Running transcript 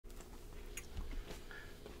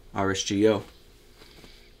RSGO.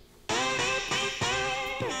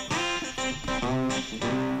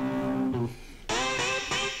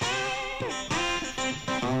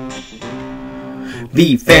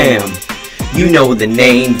 Vefam, you know the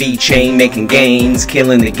name. Vechain making gains,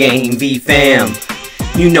 killing the game.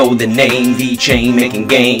 Vefam, you know the name. Vechain making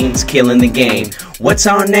gains, killing the game. What's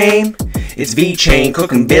our name? It's Vechain,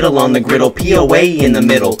 cooking biddle on the griddle, POA in the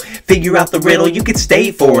middle. Figure out the riddle, you could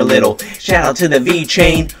stay for a little. Shout out to the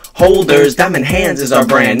Vechain holders, Diamond Hands is our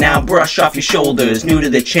brand. Now brush off your shoulders, new to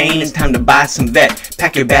the chain, it's time to buy some vet.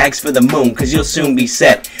 Pack your bags for the moon, cause you'll soon be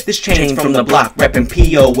set. This chain's from the block, reppin'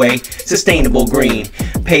 POA, sustainable green,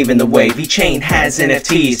 paving the way. Vechain has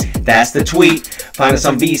NFTs, that's the tweet. Find us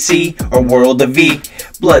on VC or World of V.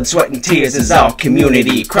 Blood, sweat, and tears is our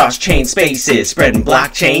community. Cross-chain spaces, spreading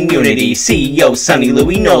blockchain unity. CEO Sonny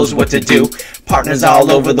Louie knows what to do. Partners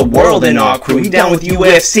all over the world in our crew. You down with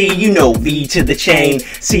UFC? You know V to the chain.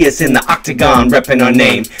 See us in the octagon, repping our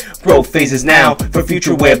name. Growth phases now for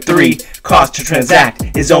future Web 3. Cost to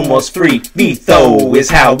transact is almost free. VTHO is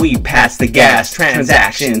how we pass the gas.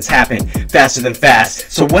 Transactions happen faster than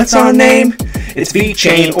fast. So what's our name? It's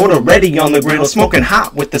Vechain, order ready on the griddle, smoking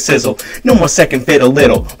hot with the sizzle. No more second fiddle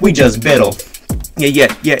little, we just biddle.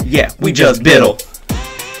 Yeah, we just biddle.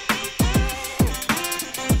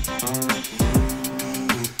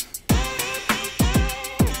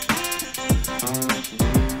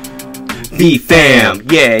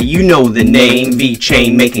 Vefam, yeah, you know the name.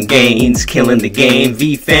 Vechain making gains, killing the game.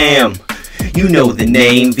 Vefam, you know the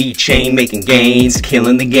name. Vechain making gains,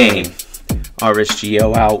 killing the game.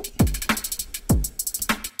 RSGO out.